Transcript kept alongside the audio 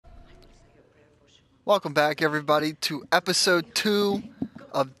Welcome back, everybody, to episode 2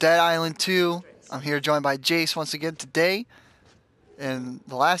 of Dead Island 2. I'm here joined by Jace once again today. And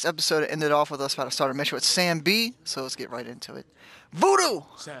the last episode ended off with us about to start a mission with Sam B, so let's get right into it. Voodoo!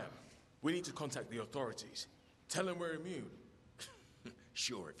 Sam, we need to contact the authorities. Tell them we're immune.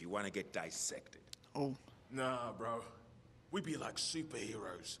 Sure, if you want to get dissected. Oh, Nah, bro. We be like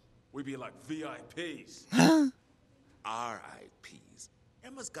superheroes. We be like VIPs. RIPs.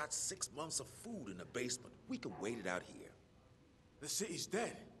 Emma's got 6 months of food in the basement. We can wait it out here. The city's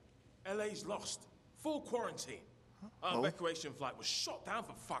dead. LA's lost. Full quarantine. Our evacuation flight was shot down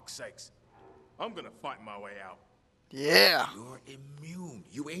for fuck's sakes. I'm gonna fight my way out. yeah. You're immune.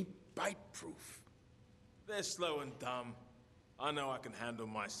 You ain't bite-proof. They're slow and dumb. I know I can handle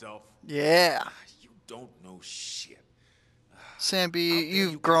myself. Yeah. You don't know shit. Sam How B, dare you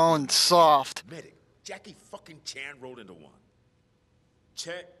you've grown be- soft. Admit it. Jackie fucking Chan rolled into one.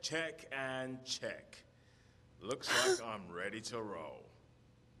 Check, check, and check. Looks like I'm ready to roll.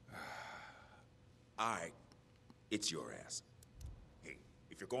 All right, it's your ass. Hey,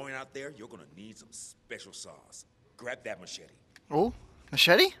 if you're going out there, you're gonna need some special sauce. Grab that machete. Oh,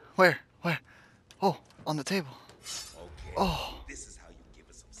 machete? Where? Oh, on the table. Okay. Oh. This is how you give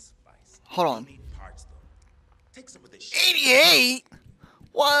it some spice. Hold You on. need parts though. Take some of this shit. 88?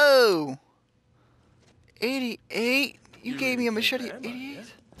 Whoa! 88? You gave me a really machete gave at that Emma, 88?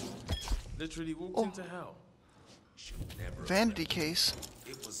 yeah? Literally walked Oh. into hell. Should never Vanity have case. left.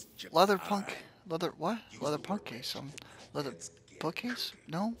 It was just Leather alright. punk. Leather what? Leather punk case. Leather bookcase?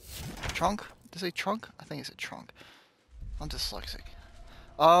 No? Trunk? Does it say trunk? I think it's a trunk. I'm dyslexic.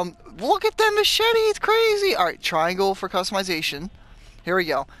 Look at that machete. It's crazy. All right, triangle for customization. Here we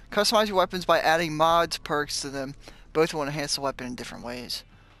go. Customize your weapons by adding mods, perks to them. Both will enhance the weapon in different ways.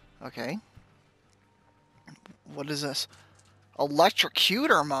 Okay. What is this?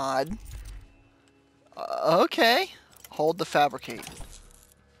 Electrocutor mod. Okay. Hold to fabricate.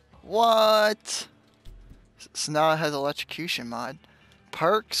 What? So now it has electrocution mod.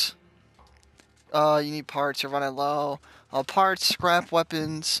 Perks. You need parts. You're running low. Parts, scrap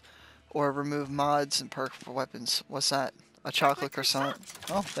weapons, or remove mods and perk for weapons. What's that? A chocolate croissant.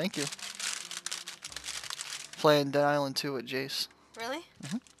 Oh, thank you. Playing Dead Island 2 with Jace. Really?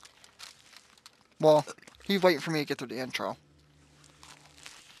 Well, he's waiting for me to get through the intro.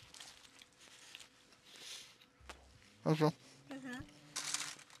 Okay.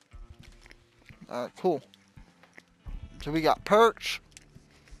 Alright, cool. So we got perks.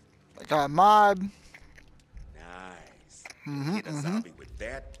 I got a mod. Nice. Mhm, Hit a zombie with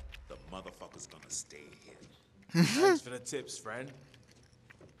that, the motherfucker's gonna stay hid. Thanks for the tips, friend.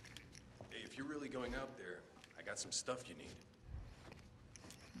 Hey, if you're really going out there, I got some stuff you need.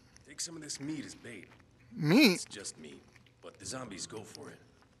 Take some of this meat as bait. Meat. It's just meat, but the zombies go for it.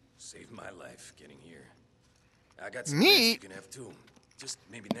 Saved my life getting here. I got some things you Meat? can have too. Just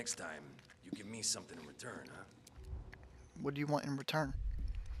maybe next time you give me something in return, huh? What do you want in return?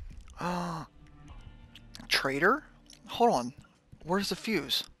 Trader? Hold on. Where's the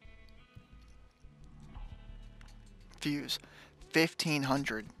fuse? Fuse.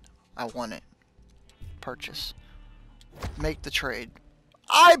 1500. I want it. Purchase. Make the trade.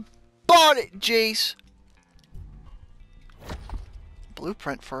 I bought it, Jace!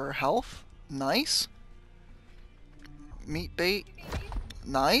 Blueprint for health. Nice. Meat bait.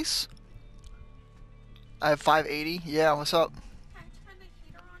 Nice. I have 580. Yeah, what's up?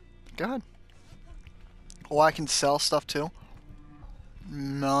 Go ahead. Oh, I can sell stuff too.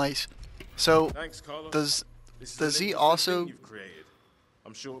 Nice. So, Thanks, Carlos. does This is does an he interesting also thing you've created.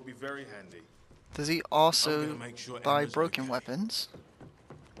 I'm sure it'll be very handy. does he I'm also gonna make sure buy Emma's broken okay. weapons?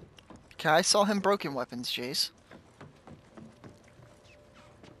 Can I sell him broken weapons, Jace?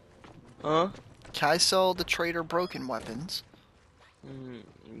 Huh? Can I sell the trader broken weapons?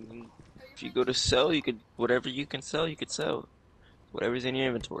 If you go to sell, you could whatever you can sell, you could sell. Whatever's in your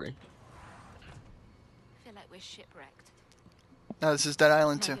inventory. I feel like we're shipwrecked. No, this is Dead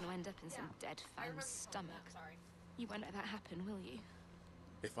Island We're 2. gonna end up in some dead fan's stomach. You won't let that happen, will you?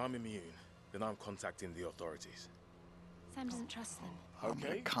 If I'm immune, then I'm contacting the authorities. Sam doesn't trust them. I'm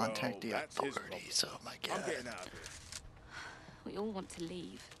gonna contact the that's his authorities. Oh my I'm god. getting out of here. We all want to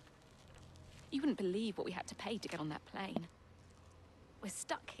leave. You wouldn't believe what we had to pay to get on that plane. We're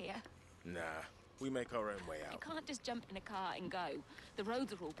stuck here. Nah, we make our own way You out. can't just jump in a car and go. The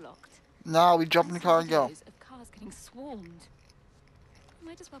roads are all blocked. No, we jump in the car and go. Videos of cars getting swarmed. We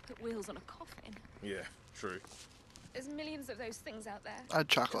might as well put wheels on a coffin. Yeah, true. There's millions of those things out there. I had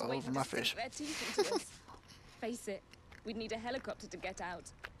chocolate Just all waiting over my to sink face. their teeth into us. Face it, we'd need a helicopter to get out.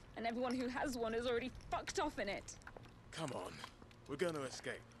 And everyone who has one is already fucked off in it. Come on, we're going to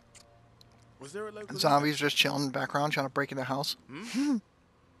escape. Was there a local Zombies just chilling in the background trying to break into the house.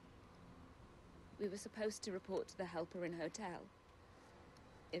 We were supposed to report to the Helper Inn Hotel.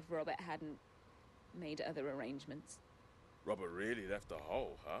 If Robert hadn't made other arrangements. Robert really left the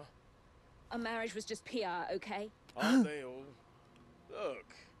hole, huh? Our marriage was just PR, okay? Aren't they all? Look,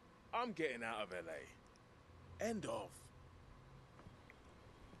 I'm getting out of LA. End of.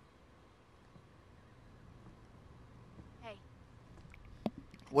 Hey,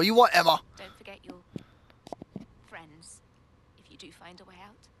 What do you want, Emma? don't forget your friends if you do find a way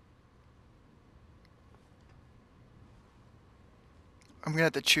out. I'm gonna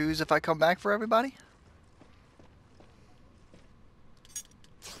have to choose if I come back for everybody.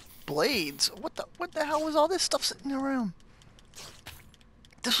 Blades. What the hell was all this stuff sitting around?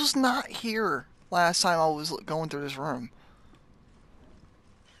 This was not here last time I was going through this room.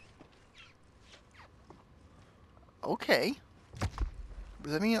 Okay.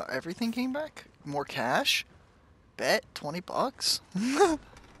 Does that mean everything came back? More cash? Bet 20 bucks.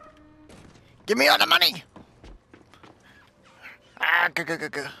 Give me all the money. Ah,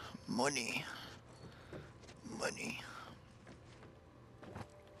 money. Money.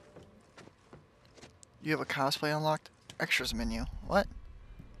 You have a cosplay unlocked? Extras menu. What?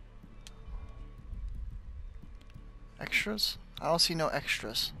 Extras? I don't see no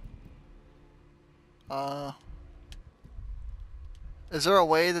extras. Is there a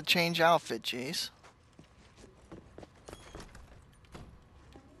way to change outfit, jeez?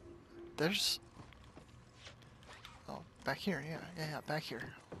 There's... Oh, back here, yeah, back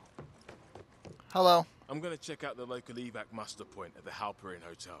here. Hello. I'm gonna check out the local evac muster point at the Halper Inn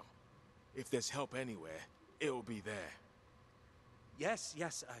Hotel. If there's help anywhere, it'll be there. Yes,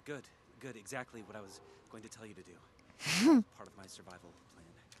 good. Exactly what I was going to tell you to do. Part of my survival plan.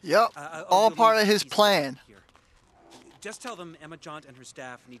 Yep, all part of his plan. Here. Just tell them Emma Jaunt and her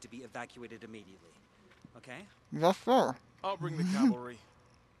staff need to be evacuated immediately. Okay? Yes, sir. I'll bring the cavalry,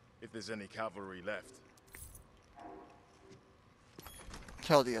 if there's any cavalry left.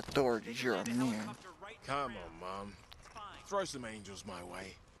 Tell the authorities you're immune. Come on, Mom. Throw some angels my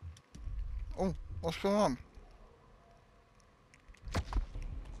way. Oh, what's going on?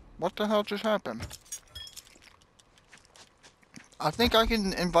 What the hell just happened? I think I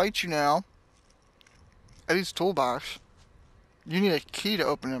can invite you now. Eddie's toolbox. You need a key to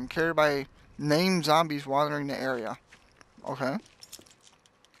open them, carried by named zombies wandering the area. Okay.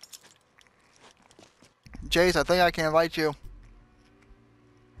 Jace, I think I can invite you.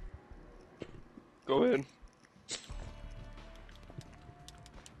 Go ahead.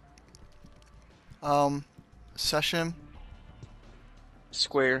 Session.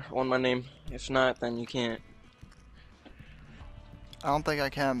 Square on my name. If not, then you can't. I don't think I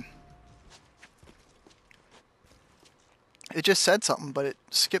can. It just said something, but it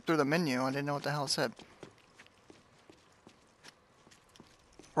skipped through the menu. I didn't know what the hell it said.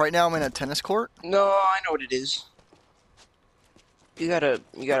 Right now I'm in a tennis court. No, I know what it is. You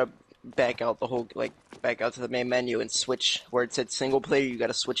gotta back out the whole, back out to the main menu and switch where it said single player. You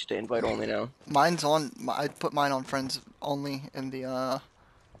gotta switch it to invite only now. Mine's on. I put mine on friends only in the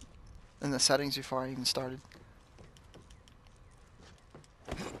settings before I even started.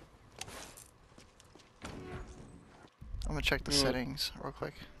 I'm gonna check the settings real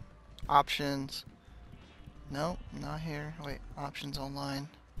quick. Options. Nope, not here. Wait, options online.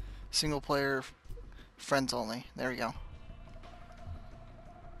 Single player, friends only. There we go.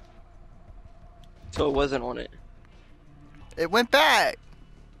 So it wasn't on it. It went back!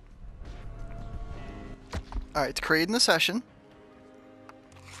 Alright, it's creating the session.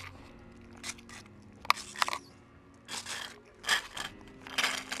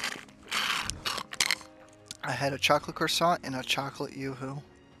 I had a chocolate croissant and a chocolate yoo-hoo.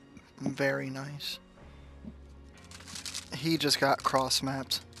 Very nice. He just got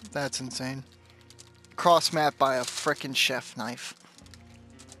cross-mapped. That's insane. Cross-mapped by a frickin' chef knife.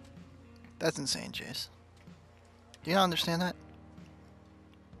 That's insane, Jace. Do you not understand that?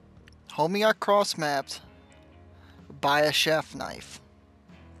 Homie got cross-mapped by a chef knife.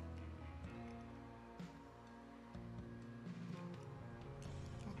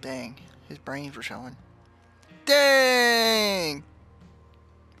 Dang, his brains were showing. Dang!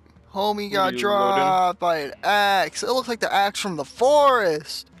 Homie got dropped by an axe. It looks like the axe from the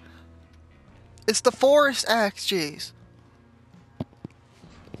forest. It's the forest axe, jeez.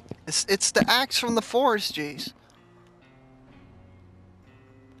 It's the axe from the forest, jeez.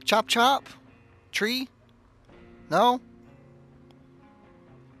 Chop chop? Tree? No?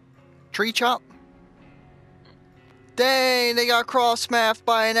 Tree chop? Dang, they got cross-mapped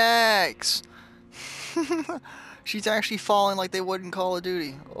by an axe. She's actually falling like they would in Call of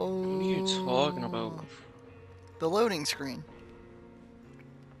Duty. Oh. What are you talking about? The loading screen.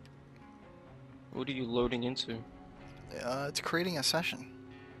 What are you loading into? It's creating a session.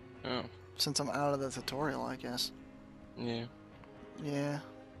 Oh, Since I'm out of the tutorial, I guess. yeah. Yeah.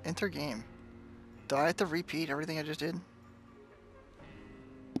 Enter game. Do I have to repeat everything I just did?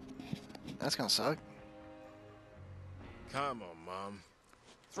 That's gonna suck. Come on, Mom.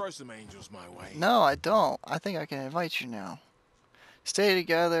 Throw some angels my way. No, I don't. I think I can invite you now. Stay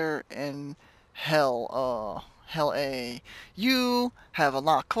together in hell, hell A. You have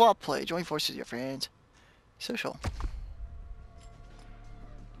unlocked co-op play. Join forces with your friends. Social.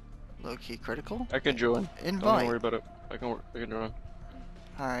 Low-key critical. I can join. Invite. Don't worry about it. I can join.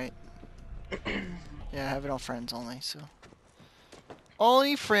 Alright. Yeah, I have it on friends only, so.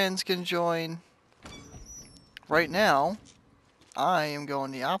 Only friends can join. Right now, I am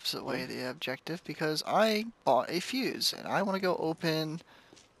going the opposite way of the objective because I bought a fuse and I want to go open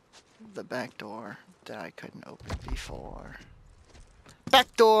the back door that I couldn't open before.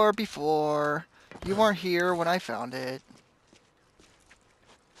 Back door before. You weren't here when I found it.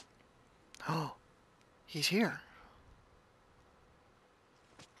 Oh, he's here.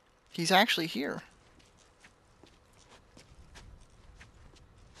 He's actually here.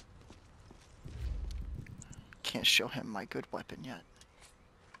 Can't show him my good weapon yet.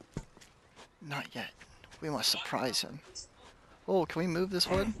 Not yet. We must surprise him. Oh, can we move this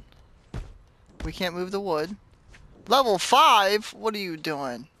wood? We can't move the wood. Level 5? What are you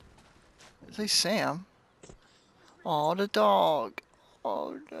doing? Say Sam. Oh, the dog.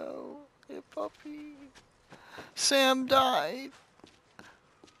 Oh no. Hey, puppy. Sam died.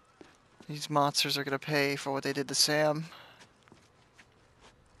 These monsters are gonna pay for what they did to Sam.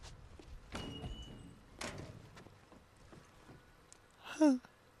 Huh. Is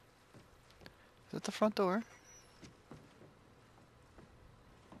that the front door?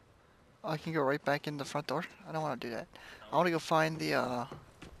 Oh, I can go right back in the front door? I don't want to do that. I want to go find the,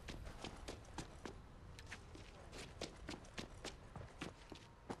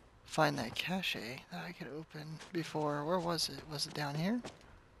 find that cache that I could open before. Where was it? Was it down here?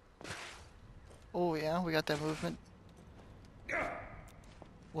 Oh yeah, we got that movement.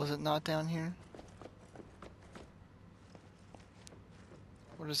 Was it not down here?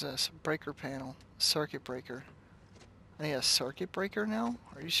 What is this? Breaker panel. Circuit breaker. I need a circuit breaker now?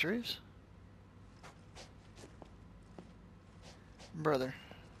 Are you serious? Brother.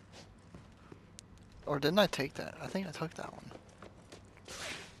 Or didn't I take that? I think I took that one.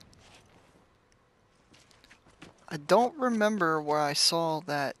 I don't remember where I saw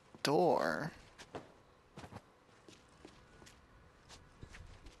that door.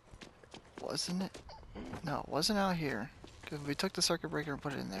 Wasn't it? No, it wasn't out here. Because we took the circuit breaker and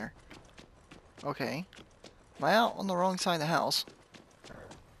put it in there. Okay. Am I out on the wrong side of the house?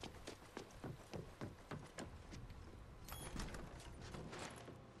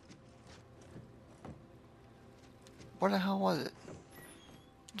 Where the hell was it?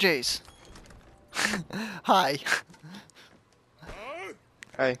 Jace. Hi.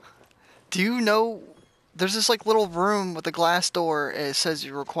 Hi. Do you know there's this like little room with a glass door and it says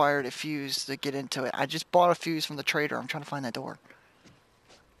you required a fuse to get into it. I just bought a fuse from the trader. I'm trying to find that door.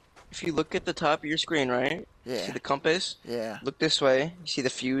 If you look at the top of your screen, right? Yeah. See the compass? Yeah. Look this way. You see the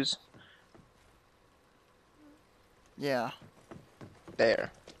fuse? Yeah.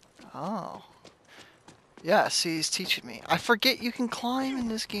 There. Oh. Yeah, see, he's teaching me. I forget you can climb in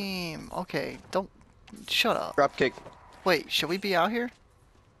this game. Okay, don't... Shut up. Drop kick. Wait, should we be out here?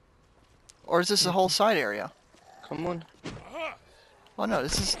 Or is this a whole side area? Come on. Oh no,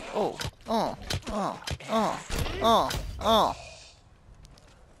 this is... Oh.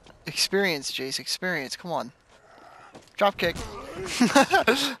 Experience, Jace, experience. Come on. Drop kick.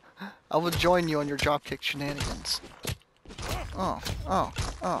 I will join you on your drop kick shenanigans.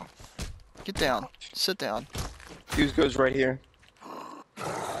 Get down. Sit down. Fuse goes right here.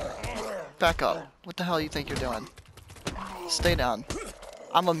 Back up. What the hell you think you're doing? Stay down.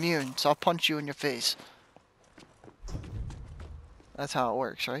 I'm immune, so I'll punch you in your face. That's how it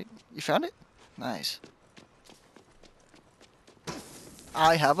works, right? You found it? Nice.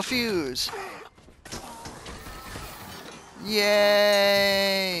 I have a fuse.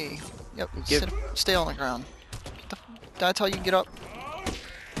 Yay! Yep, stay on the ground. Did I tell you to get up?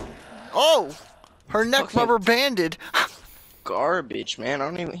 Oh! Her neck Okay. rubber banded. Garbage, man. I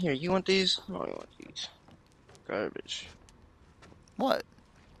don't even... Here, you want these? I don't even want these. Garbage. What?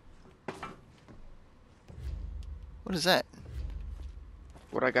 What is that?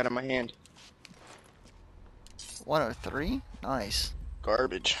 What I got in my hand? 103? Nice.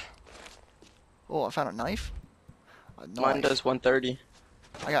 Garbage. Oh, I found a knife. Mine does 130.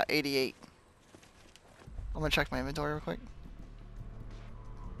 I got 88. I'm gonna check my inventory real quick.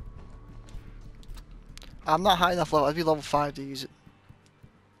 I'm not high enough level. I'd be level 5 to use it.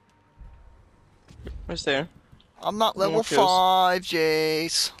 Where's there? I'm not More level kills. 5,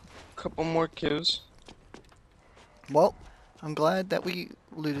 Jace. Couple more kills. Well, I'm glad that we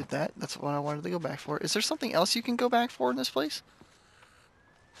looted that. That's what I wanted to go back for. Is there something else you can go back for in this place?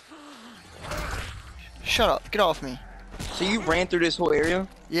 Shut up. Get off me. So you ran through this whole area?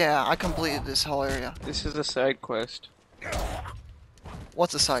 Yeah, I completed this whole area. This is a side quest.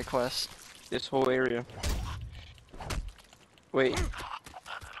 What's a side quest? This whole area. Wait.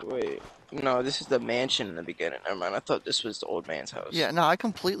 No, this is the mansion in the beginning. Never mind. I thought this was the old man's house. Yeah, no, I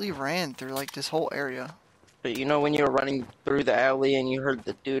completely ran through like this whole area. But you know when you were running through the alley and you heard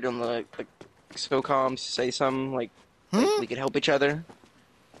the dude on the SOCOM say something like we could help each other?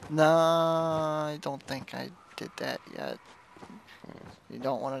 Nah, I don't think I did that yet. You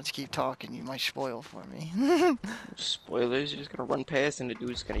don't want to keep talking, you might spoil for me. Spoilers, you're just gonna run past and the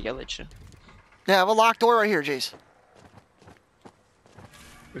dude's gonna yell at you. Yeah, I have a locked door right here, Jace.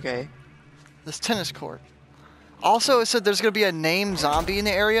 Okay. This tennis court. Also, it said there's gonna be a named zombie in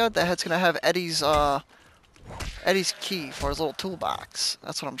the area that's gonna have Eddie's key for his little toolbox.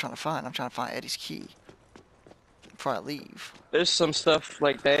 That's what I'm trying to find. I'm trying to find Eddie's key before I leave. There's some stuff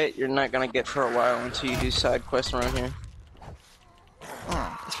like that you're not gonna get for a while until you do side quests around here.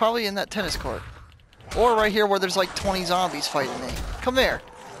 It's probably in that tennis court. Or right here where there's like 20 zombies fighting me. Come here.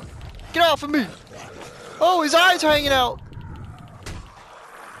 Get off of me. Oh, his eyes are hanging out.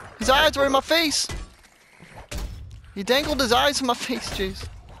 His eyes were in my face. He dangled his eyes in my face, jeez.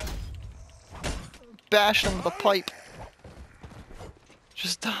 Bashed him with a pipe.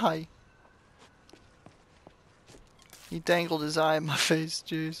 Just die. He dangled his eye in my face,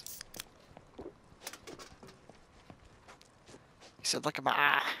 jeez. He said, look at my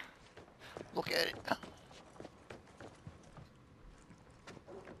eye. Look at it.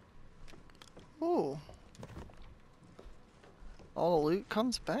 Ooh. All the loot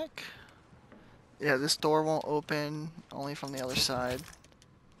comes back. Yeah, this door won't open, only from the other side.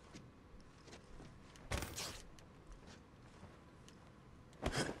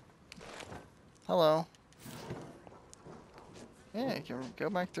 Hello. Yeah, you can go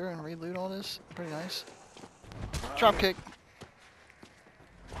back through and re-loot all this. Pretty nice. Dropkick.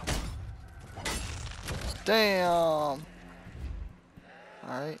 Damn.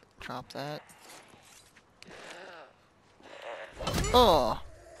 Alright, drop that. Oh.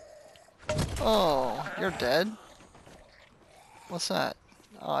 Oh, you're dead? What's that?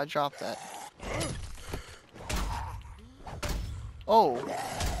 Oh, I dropped that. Oh.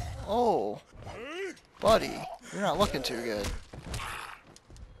 Oh. Buddy, you're not looking too good.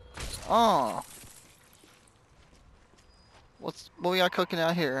 Oh. What we got cooking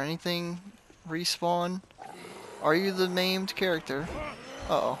out here? Anything respawn? Are you the named character?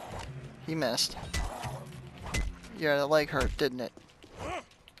 Uh-oh. He missed. Yeah, the leg hurt, didn't it?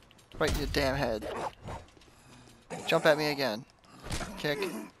 Right in your damn head. Jump at me again. Kick.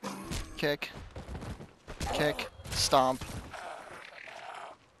 Kick. Kick. Stomp.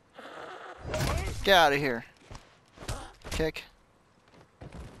 Get out of here. Kick.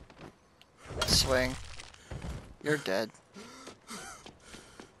 Swing. You're dead.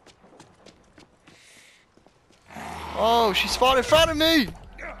 Oh, she spawned in front of me!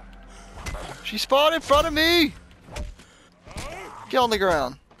 She spawned in front of me! Get on the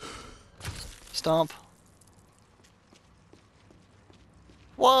ground. Stomp.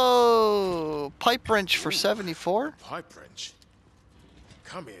 Whoa! Pipe wrench for 74? Pipe wrench?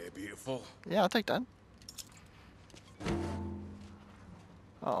 Come here, beautiful. Yeah, I'll take that.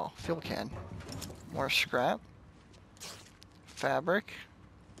 Oh, fuel can. More scrap. Fabric.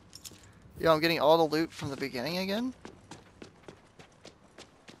 Yo, I'm getting all the loot from the beginning again.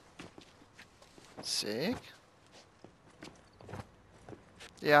 Sick.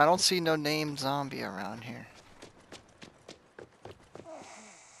 Yeah, I don't see no named zombie around here.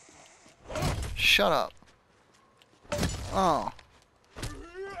 Shut up. Oh.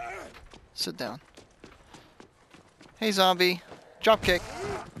 Sit down. Hey, zombie. Drop kick.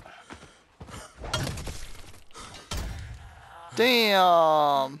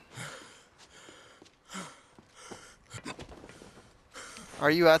 Damn. Are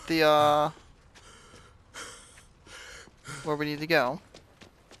you at the, where we need to go?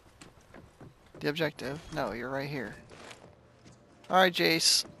 The objective? No, you're right here. Alright,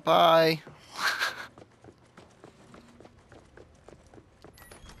 Jace. Bye.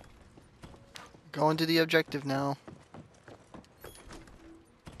 Going to the objective now.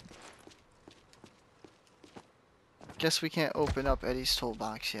 Guess we can't open up Eddie's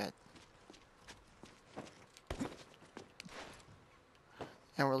toolbox yet.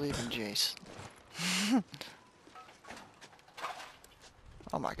 And we're leaving Jace.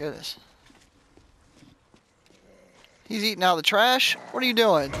 Oh my goodness. He's eating out of the trash? What are you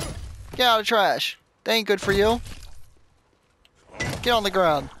doing? Get out of the trash. That ain't good for you. Get on the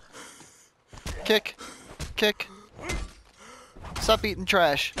ground. Kick. Kick. Stop eating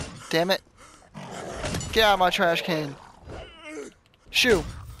trash. Damn it. Get out of my trash can. Shoo.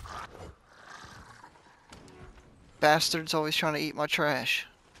 Bastard's always trying to eat my trash.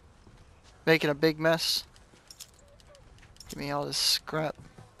 Making a big mess. Give me all this scrap.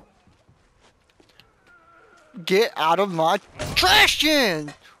 Get out of my trash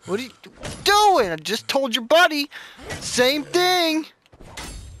can! What are you doing? I just told your buddy. Same thing.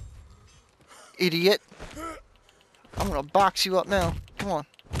 Idiot. I'm gonna box you up now. Come on.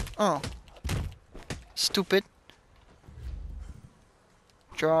 Oh. Stupid.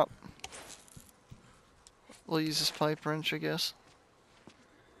 Drop. We'll use this pipe wrench, I guess.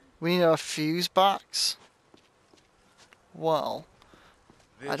 We need a fuse box. Well,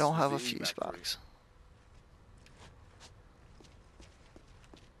 I don't have a fuse box.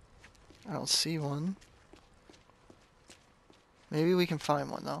 I don't see one. Maybe we can find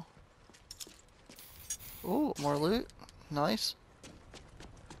one though. Ooh, more loot. Nice.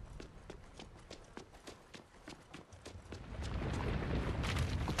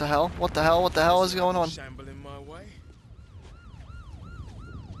 What the hell? What the hell? What the hell is going on? Shambling my way.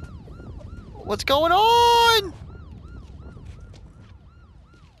 What's going on?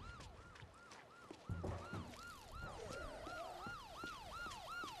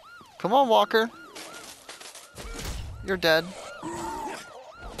 Come on, Walker. You're dead.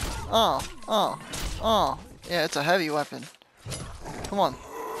 Oh, oh, oh. Yeah, it's a heavy weapon. Come on.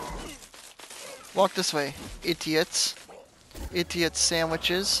 Walk this way, idiots. Idiot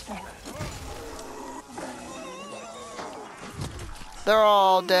sandwiches. They're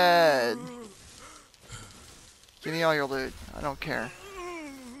all dead. Give me all your loot. I don't care.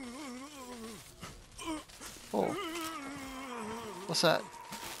 Oh. What's that?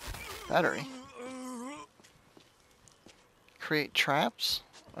 Battery. Create traps?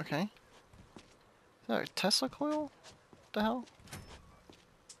 Okay. Is that a Tesla coil? What the hell?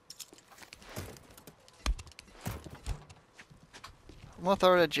 I'm gonna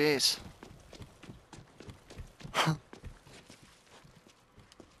throw it at Jace.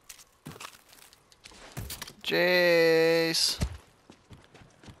 Jace!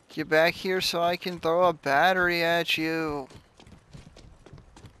 Get back here so I can throw a battery at you.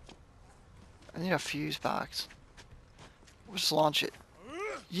 I need a fuse box. We'll just launch it.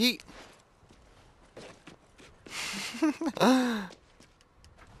 Yeet!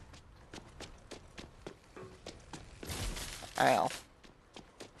 Ow.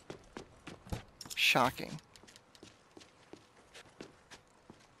 Shocking.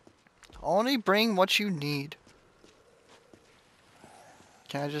 Only bring what you need.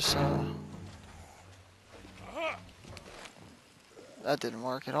 Can I just, That didn't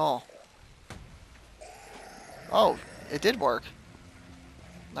work at all. Oh, it did work.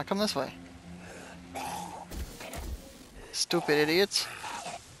 Now come this way. Stupid idiots.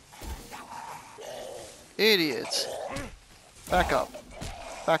 Idiots. Back up.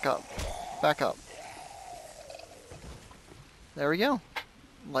 Back up. Back up. There we go.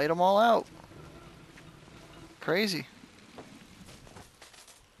 Light them all out. Crazy.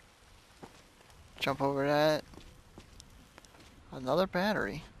 Jump over that. Another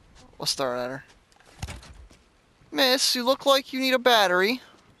battery. We'll start at her. Miss, you look like you need a battery.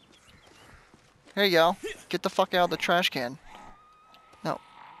 Here you go. Get the fuck out of the trash can. No.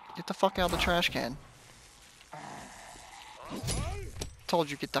 Get the fuck out of the trash can.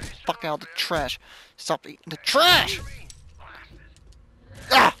 Told you, get the fuck out of the trash. Stop eating the trash!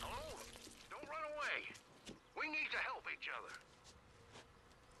 Ah! Don't run away. We need to help each other.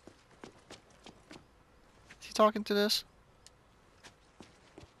 Is he talking to this?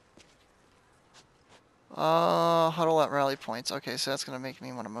 Huddle at rally points. Okay, so that's gonna make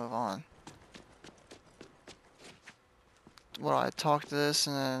me want to move on. What, I talk to this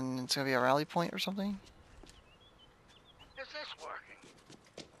and then it's gonna be a rally point or something? Is this working?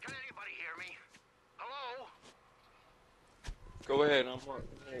 Can anybody hear me? Hello? Go ahead, I'm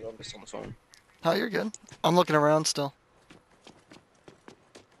just on the phone. Oh, you're good. I'm looking around still.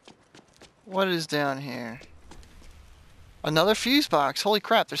 What is down here? Another fuse box. Holy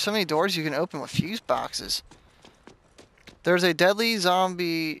crap, there's so many doors you can open with fuse boxes. There's a deadly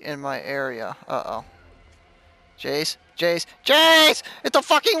zombie in my area. Uh-oh. Jace, Jace, Jace! It's a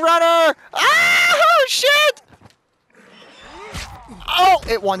fucking runner! Ah! Oh, shit! Oh!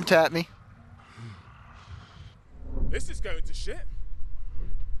 It one-tapped me. This is going to shit.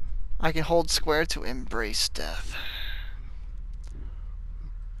 I can hold square to embrace death.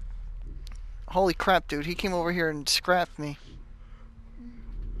 Holy crap, dude. He came over here and scrapped me.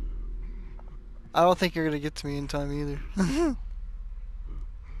 I don't think you're gonna get to me in time either.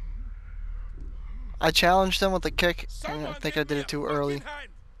 I challenged him with a kick, and I think I did it too early.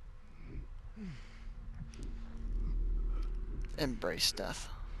 Embrace death.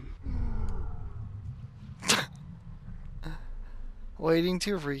 Waiting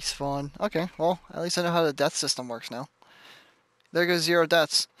to respawn. Okay, well, at least I know how the death system works now. There goes 0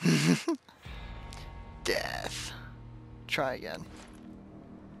 deaths. Death. Try again.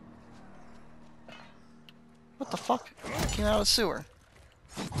 What the fuck? I came out of the sewer.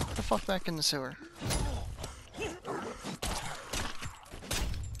 What the fuck back in the sewer?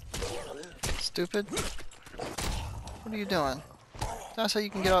 Stupid. What are you doing? That's how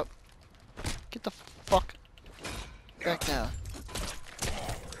you can get up. Get the fuck back down.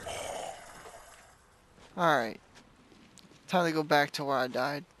 Alright. Time to go back to where I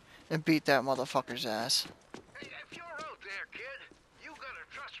died and beat that motherfucker's ass. Hey, if you're out there, kid, you gotta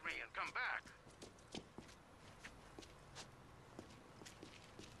trust me and come back.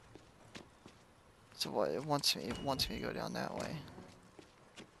 So what? It wants me to go down that way.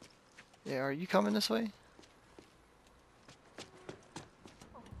 Yeah, are you coming this way?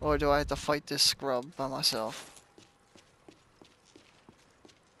 Or do I have to fight this scrub by myself?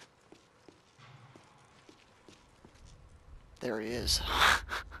 There he is.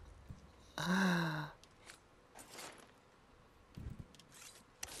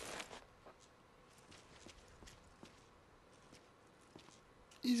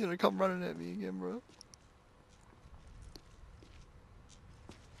 He's gonna come running at me again, bro.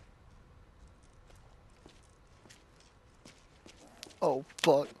 Oh,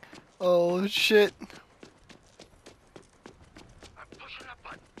 fuck. Oh, shit. I'm pushing a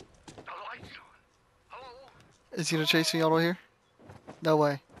button. The light's on. Hello? Is he gonna chase me all the way here? No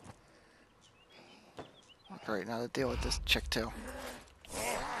way. Great, now to deal with this chick too.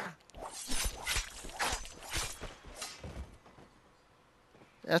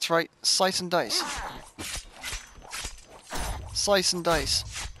 That's right, slice and dice. Slice and dice.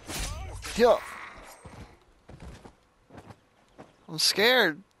 Yeah. I'm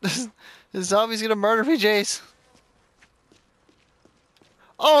scared. This zombie's gonna murder me, Jace.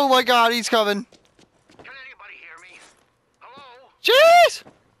 Oh my god, he's coming. Can anybody hear me? Hello? Jeez!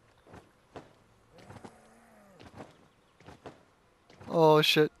 Oh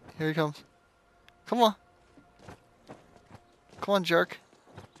shit, here he comes. Come on. Come on, jerk.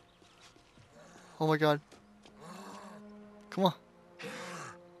 Oh my god. Come on.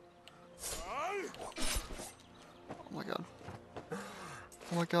 Oh my god.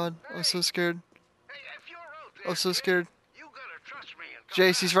 Oh my god, I'm so scared. Hey, if you're out there, I'm so kid, scared. you gotta trust me and come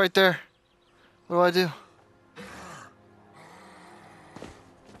Jace, he's right there. What do?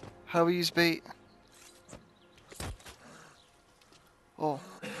 How do we use bait? Oh.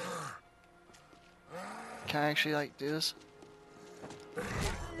 Can I actually, like, do this?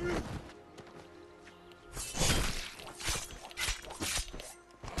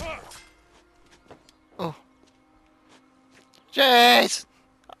 Oh. Jace!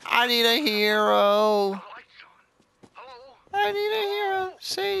 I need a hero! The light's on. Hello? I need a hero!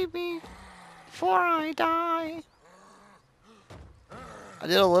 Save me before I die! I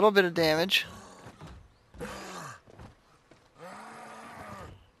did a little bit of damage.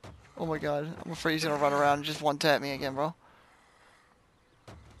 Oh my god, I'm afraid he's gonna run around and just one-tap me again, bro.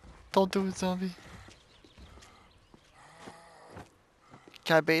 Don't do it, zombie.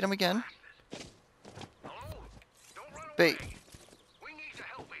 Can I bait him again? Hello? Don't run Bait. away. We need to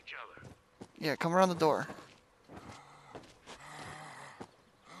help each other. Yeah, come around the door.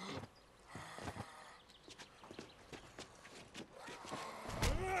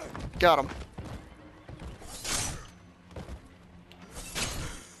 Got him.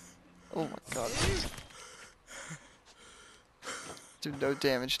 Oh my god. Do no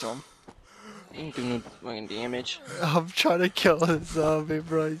damage to him. Ain't doing no fucking damage. I'm trying to kill a zombie,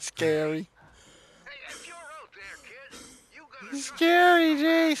 bro. He's scary. Hey, if you're out there, kid, you gotta He's trust scary,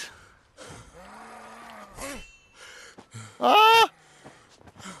 Jace. Ah!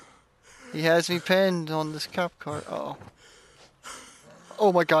 He has me pinned on this cop car. Uh oh.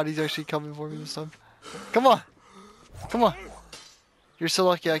 Oh my god, he's actually coming for me this time. Come on. Come on. You're so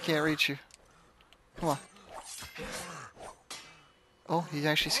lucky I can't reach you. Come on. Oh, he's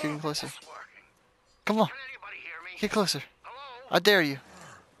actually getting closer. it's working. Come on. Can anybody hear me? Get closer. Hello? I dare you.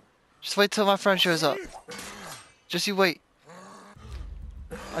 Just wait till my friend shows up. Just you wait.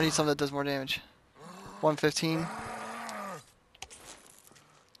 I need something that does more damage. 115.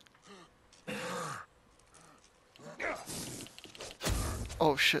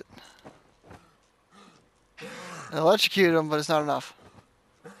 Oh shit. I electrocuted him, but it's not enough.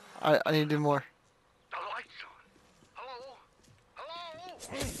 I need to do more. The lights on. Hello?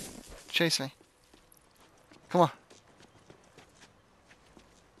 Hello? Chase me. Come on.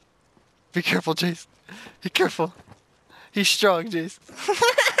 Be careful, Jace. Be careful. He's strong, Jace.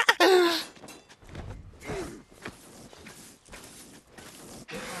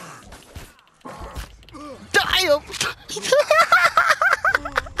 Die him!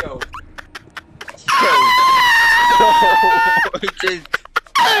 Yo. He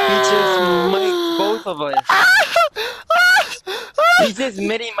just mic'd both of us. He just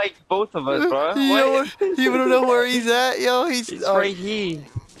mini mic'd both of us, bro. Yo, What? you don't know where he's at, yo. He's right here.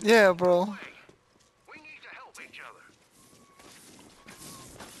 Yeah, bro. We need to help each other.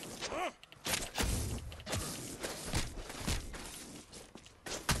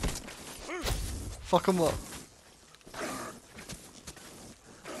 Fuck him up.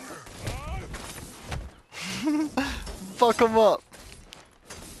 Fuck him up.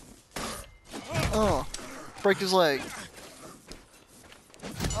 Oh. Break his leg.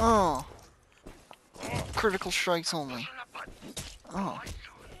 Oh. Critical strikes only. Oh.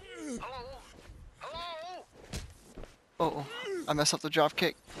 Hello? Hello? Oh. I messed up the drop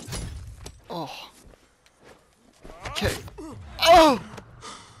kick. Oh. Okay. Oh!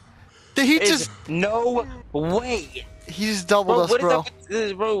 Did he There's just... no way. He just doubled Bro, us, what is bro. up with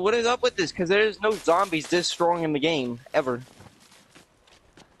this, bro? What is up with this? Because there's no zombies this strong in the game, ever.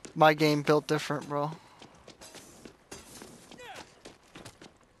 My game built different, bro.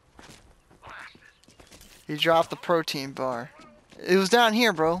 He dropped the protein bar. It was down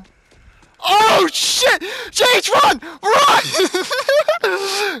here, bro. Oh shit! Jace, run! Run!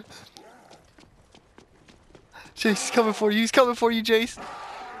 Jace, he's coming for you. He's coming for you, Jace.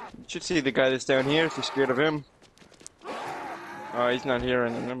 You should see the guy that's down here if you're scared of him. Oh, he's not here,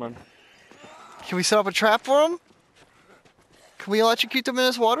 and never mind. Can we set up a trap for him? Can we electrocute them in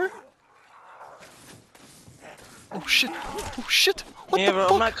this water? Oh shit! Oh shit! What Yeah, the but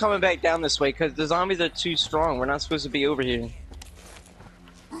fuck? I'm not coming back down this way because the zombies are too strong. We're not supposed to be over here.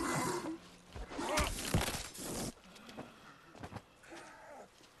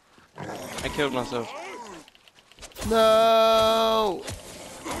 I killed myself. No!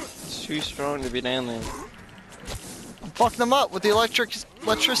 It's too strong to be down there. I'm fucking them up with the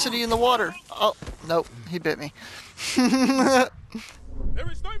electricity in the water. Oh, nope. He bit me. There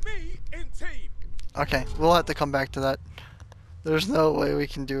is no me in team. Okay, we'll have to come back to that. There's no way we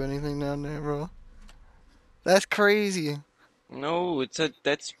can do anything down there, bro. That's crazy. No,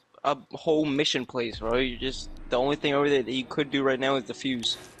 that's a whole mission place, bro. You just the only thing over there that you could do right now is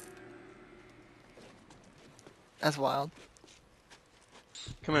defuse. That's wild.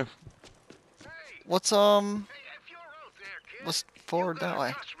 Come here. What's Hey, if you're out there, kid, let's forward you that gotta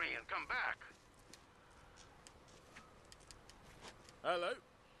way. trust me and come back. Hello?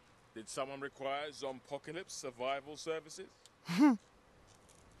 Did someone require Zompocalypse survival services?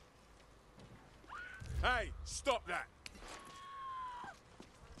 Hey, stop that!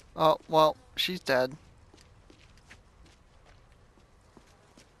 Oh, well, she's dead.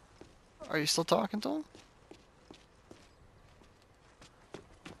 Are you still talking to him?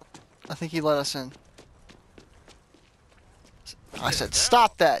 I think he let us in. I said,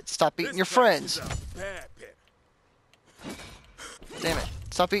 stop that! Stop eating your friends! This place is a bear pit. Damn it.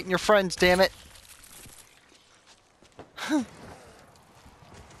 Stop eating your friends, damn it!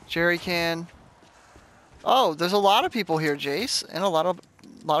 Jerry can. Oh, there's a lot of people here, Jace, and a lot of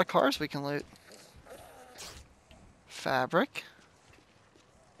cars we can loot. Fabric.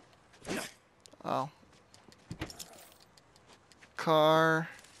 Oh. Car.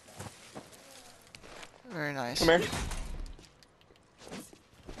 Very nice. Come here.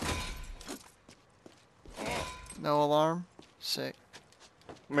 No alarm. Sick.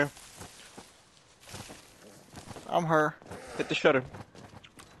 Come here. I'm her. Hit the shutter.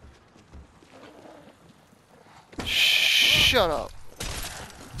 Shut up.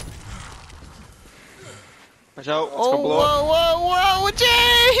 Watch out. It's Oh, gonna blow up. whoa,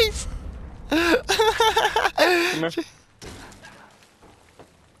 Jace! Come here.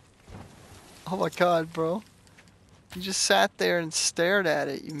 Oh my god, bro. You just sat there and stared at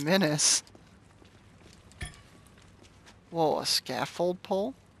it, you menace. Whoa, a scaffold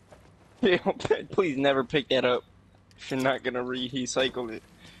pole? Yeah, please never pick that up. If you're not gonna recycle it.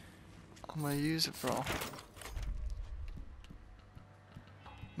 I'm gonna use it, bro.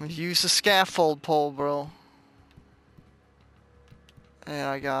 I'm gonna use the scaffold pole, bro. And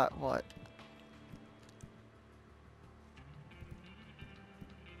I got what?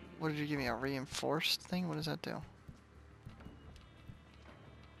 What did you give me? A reinforced thing? What does that do?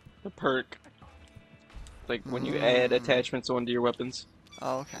 The perk. Like when you add attachments onto your weapons.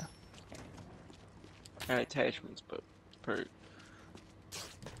 Oh, okay. Not attachments, but perk.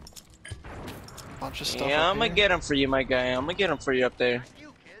 Bunch of stuff. Yeah, up I'm gonna here. get them for you, my guy. I'm gonna get them for you up there.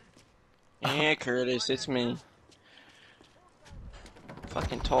 You, kid. Yeah, Curtis, it's me.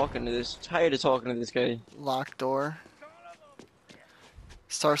 Fucking talking to this. Tired of talking to this guy. Locked door.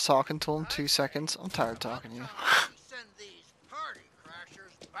 Starts talking to him. 2 seconds. I'm tired of talking to you. Send these party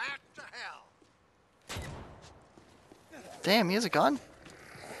crashers back to hell. Damn, he has a gun.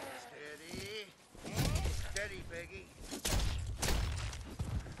 Steady. Steady, Peggy.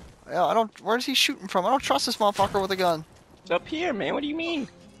 Yeah, I don't. Where's he shooting from? I don't trust this motherfucker with a gun. It's up here, man. What do you mean?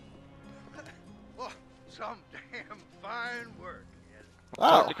 Oh, some damn fine work, kid.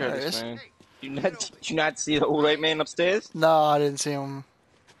 Oh, Talk to there it Curtis, is. man. Did you not see the old white man upstairs? No, I didn't see him.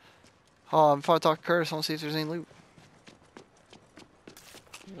 Hold on, before I talk to Curtis, I want to see if there's any loot.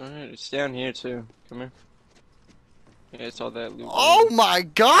 Alright, it's down here too. Come here. Yeah, it's all that loot. Oh my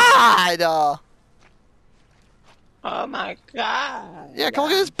god! Oh my god! Yeah, come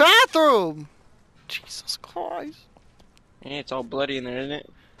look at this bathroom! Jesus Christ. Yeah, it's all bloody in there, isn't it?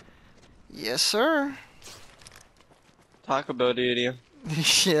 Yes, sir. Taco Bell did you?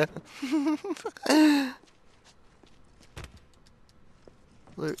 Yeah.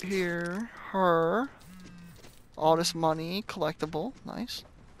 Loot here. Her. All this money. Collectible. Nice.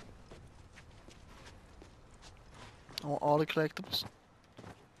 I want all the collectibles.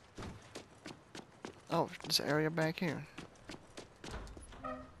 Oh, this area back here.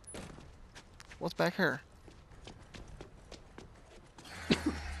 What's back here?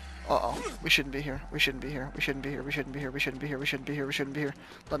 Uh-oh. We shouldn't be here. We shouldn't be here. We shouldn't be here. We shouldn't be here. We shouldn't be here. We shouldn't be here. We shouldn't be here.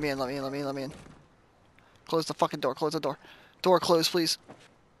 Let me in. Let me in. Let me in. Let me in. Close the fucking door. Close the door. Door closed, please.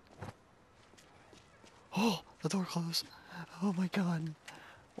 Oh, the door closed. Oh my god.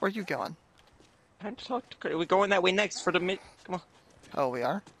 Where are you going? Time to talk to Curtis. We're going that way next for the mid. Come on. Oh, we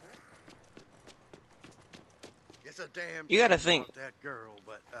are? It's a damn You gotta shame think. about that girl,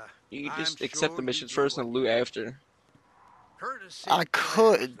 but, You can I'm just accept sure the missions you do first and what loot you after. Curtis I seemed to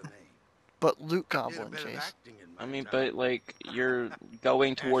could. answer the name. But loot Did a goblin, bit of jeez. acting in my I mean, time. but like you're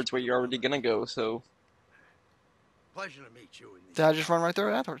going towards where you're already gonna go, so Pleasure to meet you in these Did I just run right there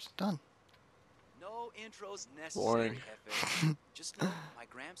afterwards? Done. No intros Boring. necessary, Jefe. Just know my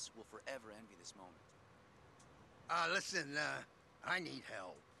Gramps will forever envy this moment. Listen, I need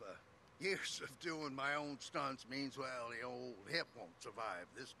help. Years of doing my own stunts means, well, the old hip won't survive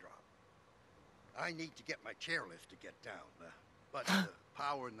this drop. I need to get my chairlift to get down, but the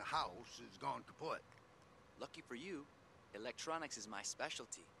power in the house is gone kaput. Lucky for you, electronics is my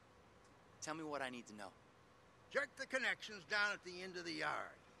specialty. Tell me what I need to know. Check the connections down at the end of the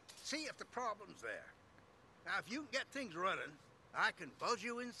yard. See if the problem's there. Now, if you can get things running, I can buzz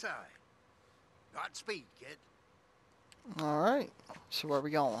you inside. Godspeed, kid. Alright. So where are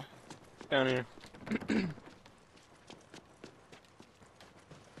we going? down here.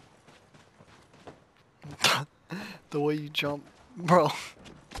 The way you jump. Bro.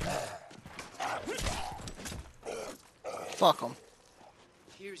 Fuck them.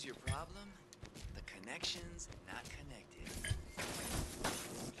 Here's your problem. The connection's not connected.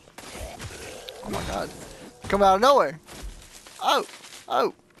 Oh my god. Come out of nowhere. Oh.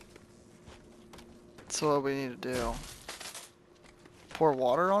 Oh. So what we need to do? Pour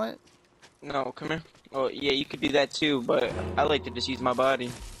water on it? No, come here. Oh yeah, you could do that too, but I like to just use my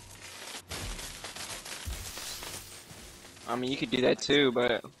body. I mean, you could do that too, but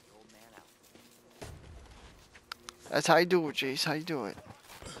The old man out. That's how you do it, Jace. How you do it.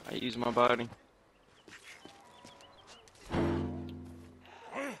 I use my body.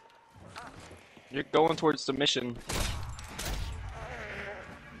 You're going towards the mission.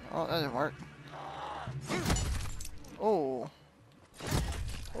 Oh, that didn't work. Oh.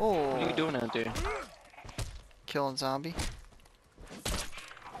 Oh. What are you doing out there? Killing zombie.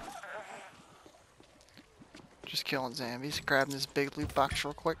 Just killing zombies. Grabbing this big loot box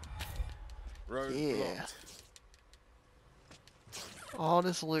real quick. Yeah. All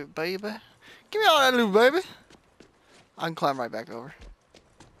this loot, baby. Give me all that loot, baby. I can climb right back over.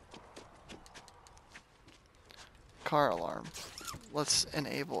 Car alarm. Let's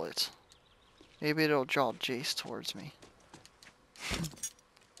enable it. Maybe it'll draw Jace towards me.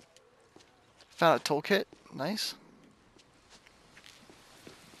 Found a toolkit. Nice.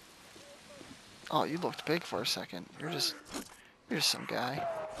 Oh, you looked big for a second. You're just some guy.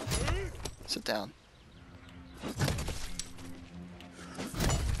 Sit down.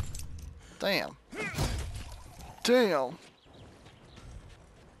 Damn. Damn.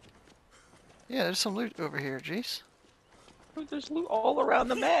 Yeah, there's some loot over here, jeez. There's loot all around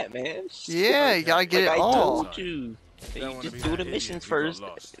the map, man. Yeah, you gotta get like it I all. told you. You Don't wanna just be do that the idiot missions if you got first.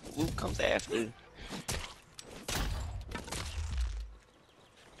 lost. Loot comes after.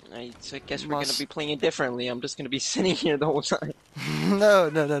 I guess we're gonna be playing differently. I'm just gonna be sitting here the whole time. No.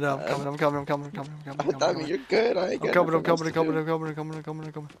 I'm coming. I mean, you're good. I ain't got nothing else to do.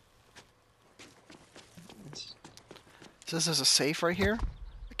 I'm coming. So this is a safe right here.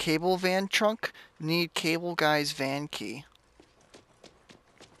 A cable van trunk. Need cable guy's van key.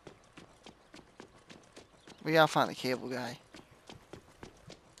 We gotta find the cable guy.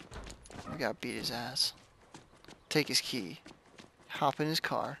 We gotta beat his ass. Take his key. Hop in his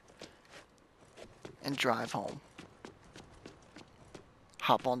car. And drive home.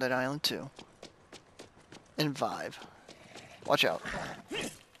 Hop on that island too. And vibe. Watch out.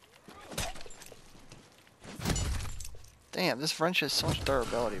 Damn, this wrench has so much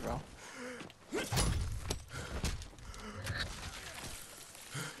durability, bro.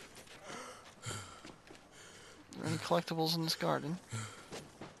 Are there any collectibles in this garden?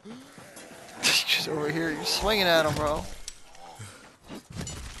 Just over here, you're swinging at him, bro.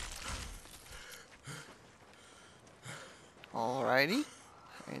 Alrighty.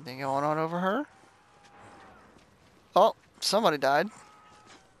 Anything going on over her? Oh, somebody died.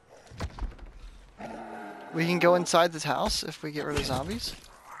 We can go inside this house if we get rid of zombies.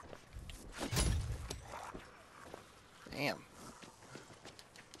 Damn.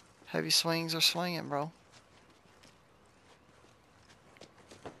 Heavy swings are swinging, bro.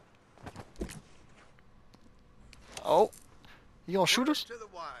 Oh. You gonna shoot us? To the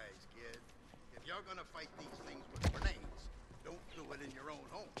wise, kid. If you're gonna fight these things with grenades, don't do it in your own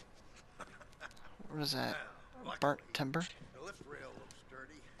home. What is that? Well, Burnt timber? the lift rail looks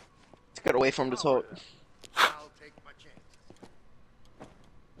sturdy. Let's get away from the talk. I'll take my chances.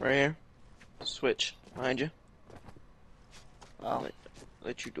 Right here. Switch. Behind you. Oh.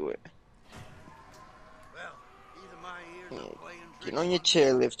 Let you do it. Well, either my ears are playing Get on your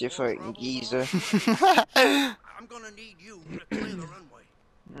chairlift, you fucking geezer. I'm gonna need you to clear the runway.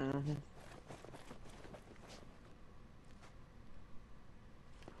 Mm-hmm.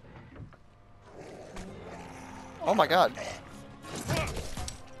 Oh my god.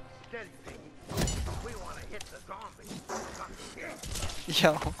 Steady, Piggy. We wanna hit the zombies.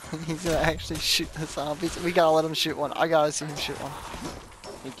 Yo, he's gonna actually shoot the zombies. We gotta let him shoot one. I gotta see him shoot one.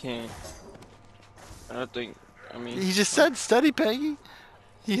 He can't. I don't think. I mean. He just said steady, Peggy.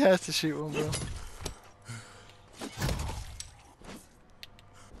 He has to shoot one, bro.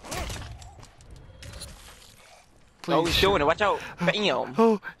 Please Oh, he's shoot. doing it. Watch out. Bam.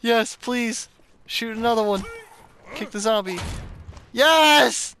 Oh, yes, please. Shoot another one. Kick the zombie.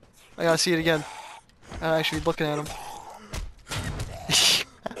 Yes! I gotta see it again. I'm actually looking at him.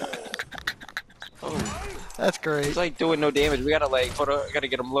 Oh, That's great. he's like doing no damage. We gotta like, hold on. I gotta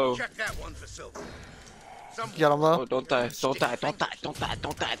get him low. Check that one for silver. You got him low? Oh, don't die. Don't die. Don't die. Don't die.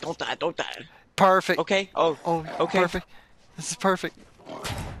 Don't die. Don't die. Don't die. Perfect. Okay. Oh. Oh, Okay. perfect. This is perfect.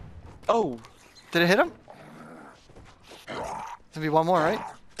 Oh. Did it hit him? There'll be one more, right?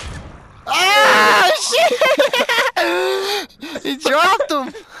 Ah, shit! He dropped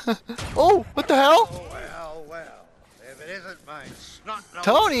him! Oh, what the hell? Oh, well. If it isn't my snot-nosed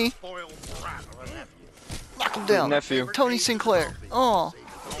Tony? spoiled brat of a nephew. Knock him down. Nephew. Tony Sinclair. Oh.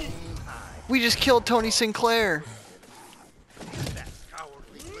 We just killed Tony Sinclair. That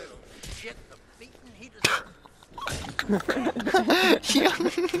cowardly little shit, the beating he deserved.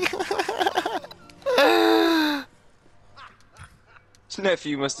 His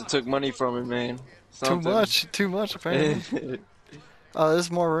nephew must have took money from him, man. Something. Too much apparently. Oh,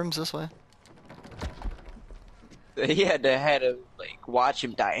 there's more rooms this way. He had to like watch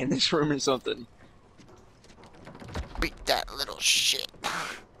him die in this room or something. Beat that little shit.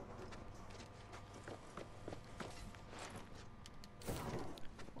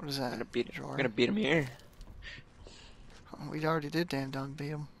 What is that? We're gonna beat him here. Oh, we already did damn done beat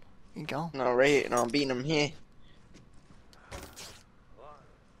him. You go. No, right here. No, I'm beating him here.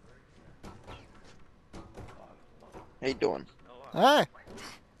 How you doing? Hi.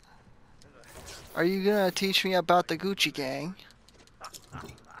 Are you gonna teach me about the Gucci gang?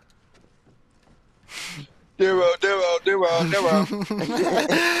 Duo. Duo!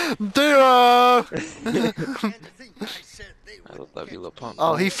 I love you, little punk.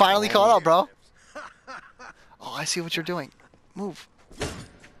 Oh, he finally caught up, bro. Oh, I see what you're doing. Move.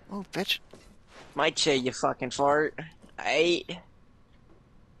 Move, bitch. My chair, you fucking fart. Aight.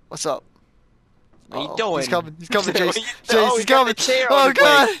 What's up? What you Uh-oh. doing? He's coming, Jace. What you Jace, doing? he's He got coming. the chair on Oh, the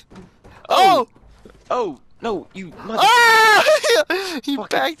God. place. Oh! Oh no, you mother Ah! He Fucking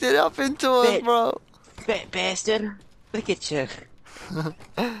backed it up into us, fat- bro. fat bastard! Look at you.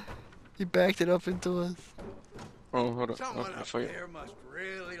 He backed it up into us. Oh, hold on. Someone Okay, up fuck it. there must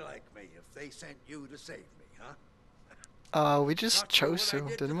really like me if they sent you to save me, huh? We just Not sure chose what I to,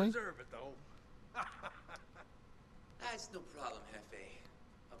 did didn't we? deserve it, though. That's no problem, Hefe.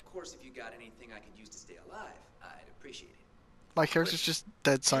 Of course, if you got anything I could use to stay alive, I'd appreciate it. My character's just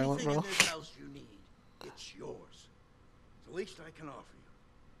dead silent, Anything bro. in this house you need, it's yours. It's the least I can offer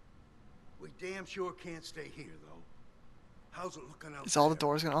you. We damn sure can't stay here, though. How's it looking out Is all the there?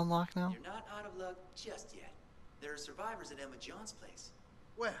 doors gonna unlock now? You're not out of luck just yet. There are survivors at Emma John's place.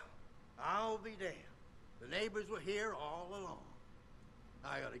 Well, I'll be damned. The neighbors were here all along.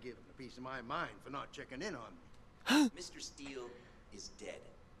 I ought to give them a piece of my mind for not checking in on me. Mr. Steele is dead.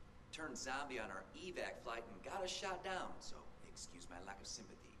 Turned zombie on our evac flight and got us shot down, so excuse my lack of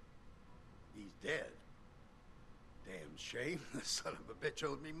sympathy. He's dead. Damn shame. The son of a bitch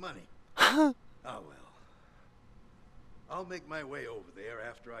owed me money. Oh well. I'll make my way over there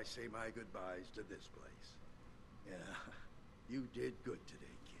after I say my goodbyes to this place. Yeah, you did good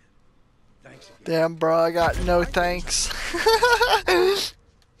today, kid. Thanks again. Damn, bro, I got no thanks.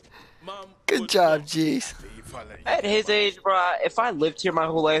 Mom Good would job, not be Jeez. happy if I let you At his go. age, bro, if I lived here my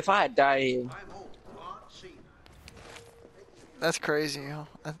whole life, I'd die here. I'm old, not senile. That's crazy. Huh?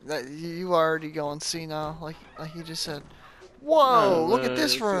 You already going senile, like you just said. Whoa! No, Look at man,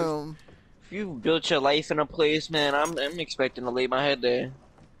 this it's room. If you built your life in a place, man, I'm expecting to lay my head there.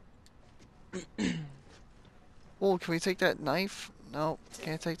 Well, can we take that knife? No,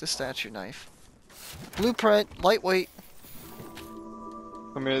 can't take the statue knife. Blueprint, lightweight.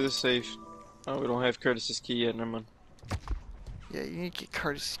 Come here, this safe. Oh, we don't have Curtis's key yet, never mind. Yeah, you need to get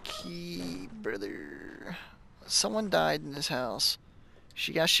Curtis' key, brother. Someone died in this house.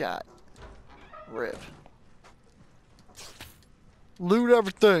 She got shot. Rip. Loot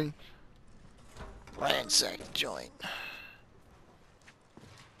everything. Ransack the joint.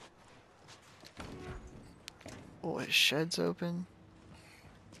 Oh, his shed's open.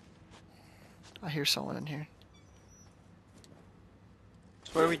 I hear someone in here.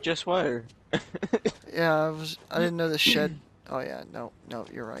 That's where we just were. Yeah, I didn't know the shed. Oh yeah, no,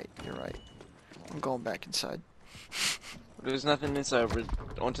 you're right. I'm going back inside. There's nothing inside. We're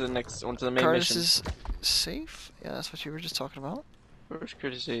onto the main Curtis mission. is safe? Yeah, that's what you were just talking about. Where's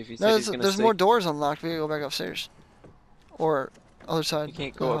Curtis safe? He No, said he's gonna there's stay. more doors unlocked. We gotta go back upstairs. Or other side. You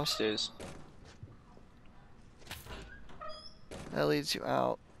can't of go the house. upstairs. That leads you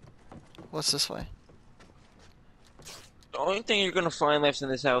out. What's this way? The only thing you're gonna find left in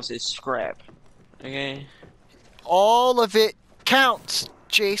this house is scrap. Okay? All of it counts,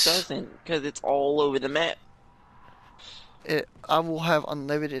 Jace. Doesn't, because it's all over the map. I will have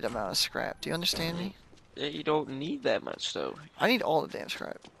unlimited amount of scrap. Do you understand me? Yeah, you don't need that much, though. I need all the damn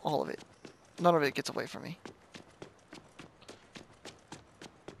scrap. All of it. None of it gets away from me.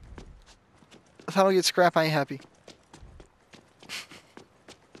 If I don't get scrap, I ain't happy.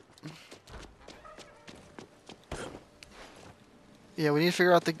 Yeah, we need to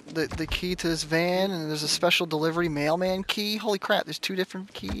figure out the key to this van, and there's a special delivery mailman key. Holy crap, there's 2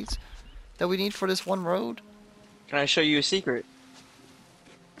 different keys that we need for this one road. Can I show you a secret?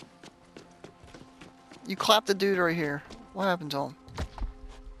 You clapped the dude right here. What happened to him?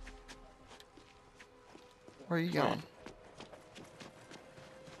 Where are you going?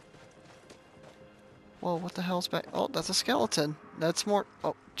 Whoa, what the hell's back? Oh, that's a skeleton. That's more.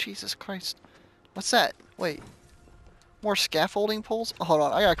 Oh, Jesus Christ. What's that? Wait. More scaffolding poles? Oh, hold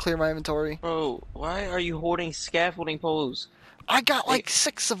on, I gotta clear my inventory. Bro, why are you holding scaffolding poles? I got like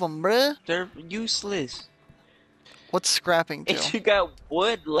 6 of them, bruh. They're useless. What's scrapping do? If you got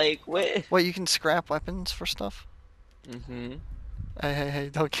wood, like, what? Wait, you can scrap weapons for stuff? Mm-hmm. Hey,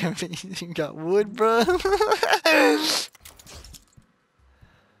 don't give me. You got wood, bruh.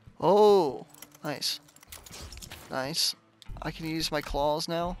 Oh, nice. Nice. I can use my claws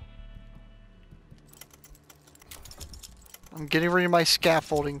now. I'm getting rid of my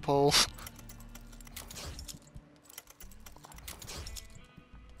scaffolding poles.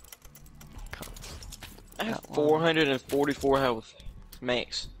 I have 444 health.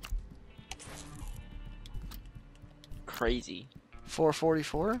 Max. Crazy.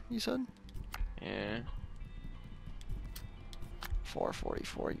 444, you said? Yeah.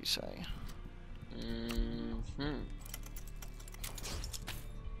 444, you say? Mm-hmm.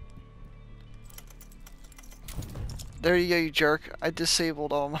 There you go, you jerk. I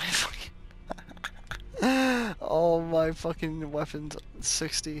disabled all my fucking all my fucking weapons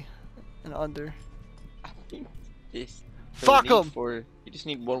 60 and under. This Fuck need 'em! for. You just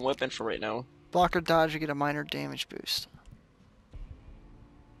need one weapon for right now. Block or dodge, you get a minor damage boost.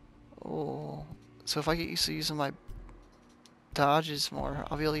 Oh, so if I get used to using my dodges more,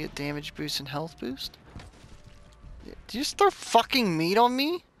 I'll be able to get damage boost and health boost? Did you just throw fucking meat on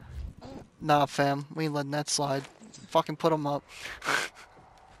me? Nah, fam, we ain't letting that slide. Fucking put them up.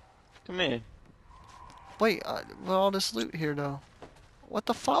 Come here. Wait, what all this loot here though? What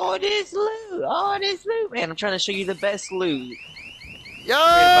the fuck? Oh, this loot! Oh, this loot! Man, I'm trying to show you the best loot. Yo!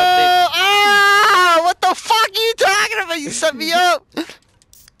 Ah! What the fuck are you talking about? You set me up!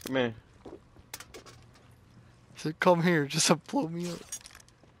 Come here. So come here, just to blow me up.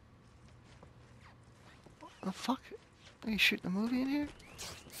 What the fuck? Are you shooting a movie in here?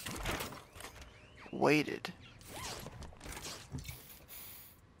 Waited.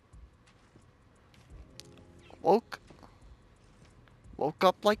 Woke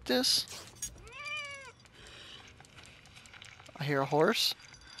up like this? I hear a horse.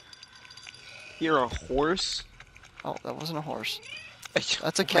 Hear a horse? Oh, that wasn't a horse.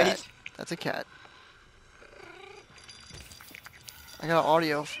 That's a cat. That's a cat. I got an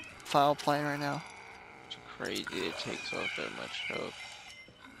audio file playing right now. It's crazy it takes off that much health.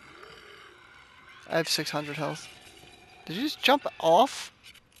 I have 600 health. Did you just jump off?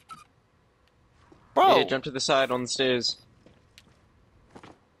 Bro! Yeah, jump to the side on the stairs.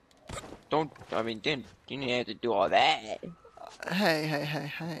 Don't, I mean, you didn't have to do all that. Hey.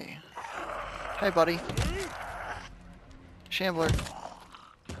 Hey, buddy. Shambler.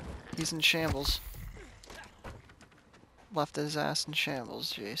 He's in shambles. Left his ass in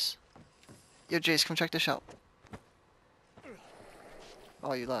shambles, Jace. Yo, Jace, come check this out.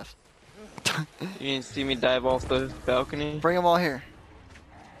 Oh, you left. You didn't see me dive off the balcony? Bring them all here.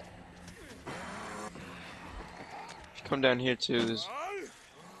 Come down here too, there's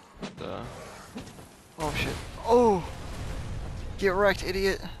Oh shit. Oh! Get wrecked,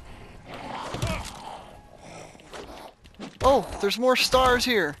 idiot. Oh, there's more stars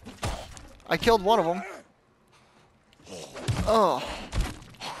here. I killed one of them. Oh.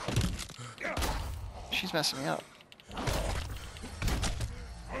 She's messing me up.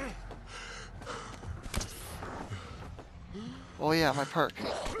 Oh yeah, my perk.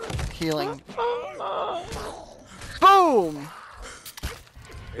 Healing. Boom!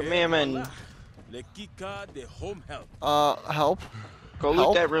 man. Help? Go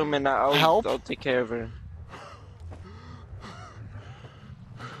loot that room and I'll take care of her.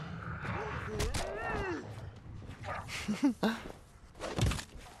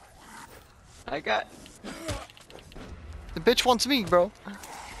 I got... The bitch wants me, bro.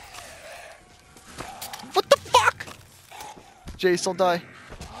 What the fuck? Jace, don't die.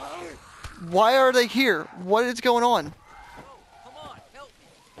 Why are they here? What is going on? Come on, help me.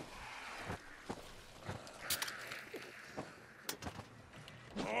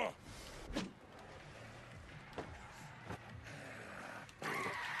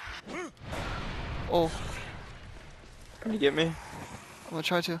 Oh. Can you get me? I'm gonna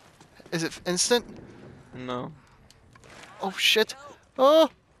try to. Is it instant? No. Oh shit. Oh!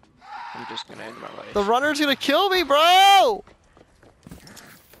 I'm just gonna end my life. The runner's gonna kill me, bro!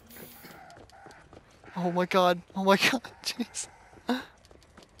 Oh my god. Oh my god. Jeez.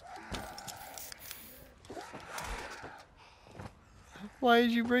 Why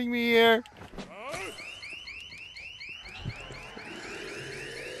did you bring me here?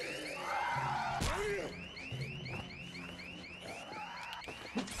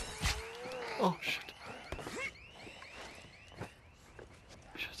 Oh shit.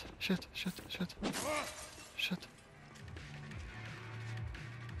 Shit.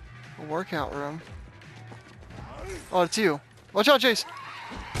 A workout room. Oh, it's you. Watch out, Jace.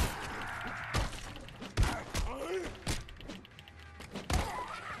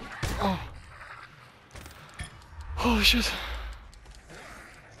 Oh. Oh shit.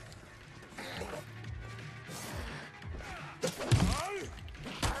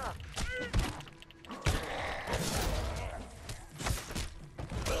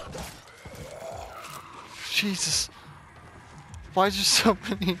 Jesus. Why is there so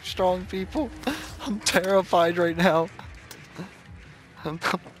many strong people? I'm terrified right now.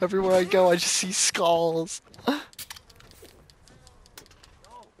 Everywhere I go, I just see skulls.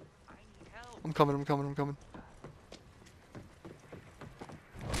 I'm coming.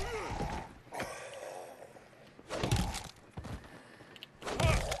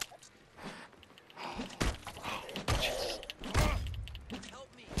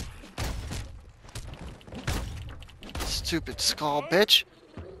 Stupid skull, bitch.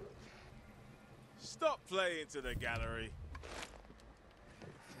 Stop playing to the gallery.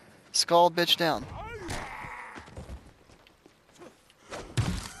 Skull, bitch, down.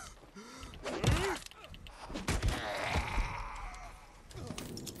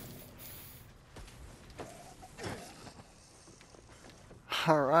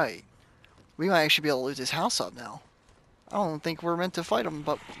 Alright. We might actually be able to loot this house up now. I don't think we're meant to fight them,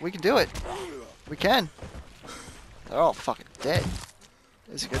 but we can do it. We can. They're all fucking dead.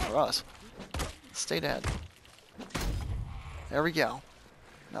 This is good for us. Stay dead. There we go.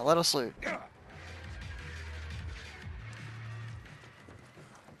 Now let us loot.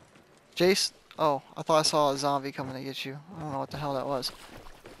 Jace? Oh, I thought I saw a zombie coming to get you. I don't know what the hell that was.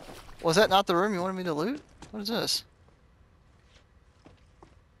 Was that not the room you wanted me to loot? What is this?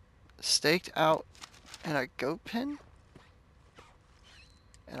 Staked out and a goat pin?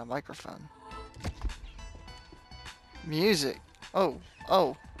 And a microphone. Music. Oh,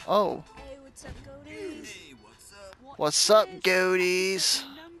 oh, oh. Hey, what's up, goaties? Hey, what's up? What's up, goaties?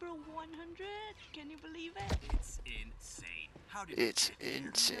 Number 100? Can you believe it? It's insane. How did It's you get here?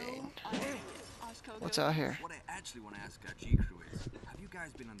 insane. Ask Coco. What's out here? What I actually want to ask our G crew is, have you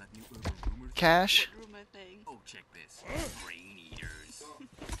guys been on that new urban rumor thing? Cash? What rumor thing? Oh, check this. Brain eaters.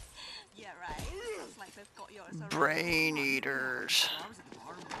 Yeah, right. Sounds like they've got yours already. Brain eaters. I was at the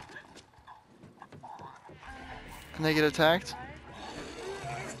bar. Can they get attacked?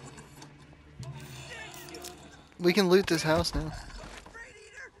 We can loot this house now.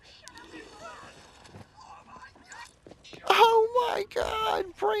 Oh my god,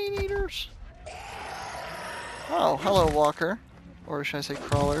 brain eaters! Oh, hello, Walker. Or should I say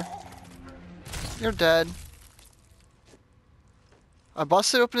crawler? You're dead. I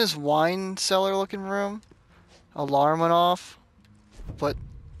busted open this wine cellar looking room. Alarm went off. But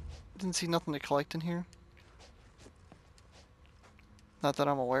didn't see nothing to collect in here. Not that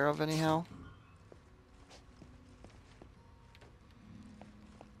I'm aware of anyhow.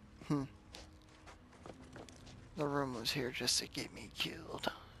 The room was here just to get me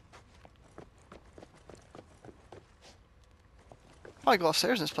killed. I go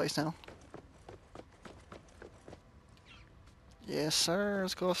upstairs in this place now. Yes, sir.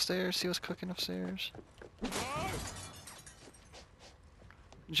 Let's go upstairs, see what's cooking upstairs.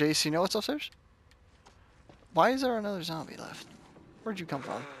 Jace, you know what's upstairs? Why is there another zombie left? Where'd you come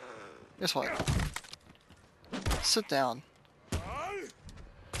from? Guess what? Sit down.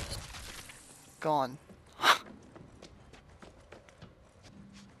 Gone.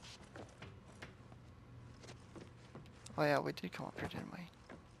 Oh yeah, we did come up here, didn't we?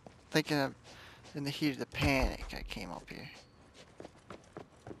 Thinking of, in the heat of the panic, I came up here.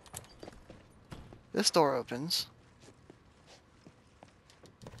 This door opens.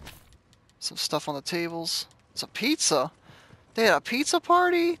 Some stuff on the tables. It's a pizza. They had a pizza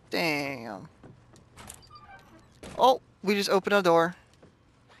party? Damn. Oh, we just opened a door.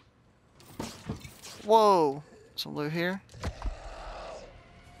 Whoa. Some loot here.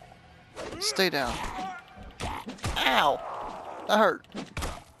 Stay down. Ow! That hurt.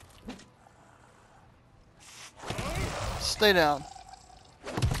 Stay down.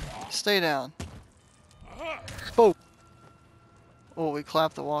 Stay down. Boom! Oh, we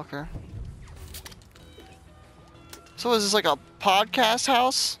clapped the walker. So is this like a podcast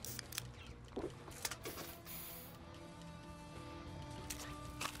house?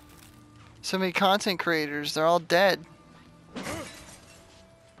 So many content creators, they're all dead.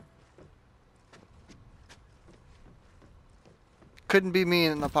 Couldn't be me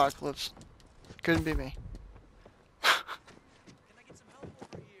in an apocalypse. Couldn't be me.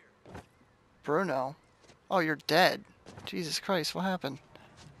 Bruno? Oh, you're dead. Jesus Christ, what happened?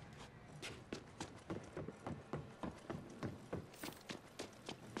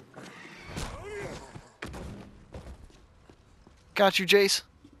 Got you, Jace.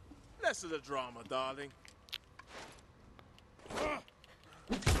 Less of the drama, darling.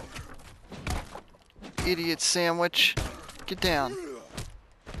 Idiot sandwich. Get down.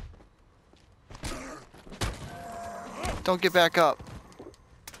 Don't get back up.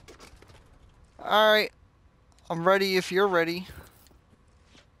 Alright. I'm ready if you're ready.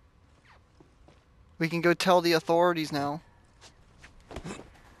 We can go tell the authorities now.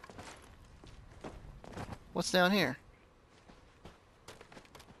 What's down here?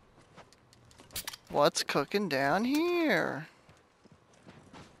 What's cooking down here?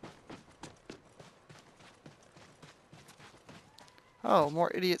 Oh,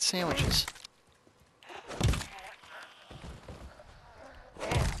 more idiot sandwiches.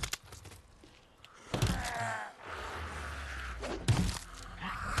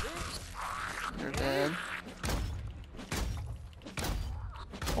 You're dead.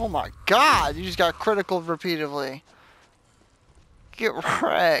 Oh my god, you just got critical repeatedly. Get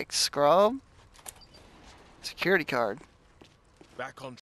wrecked, scrub. Security card. Back on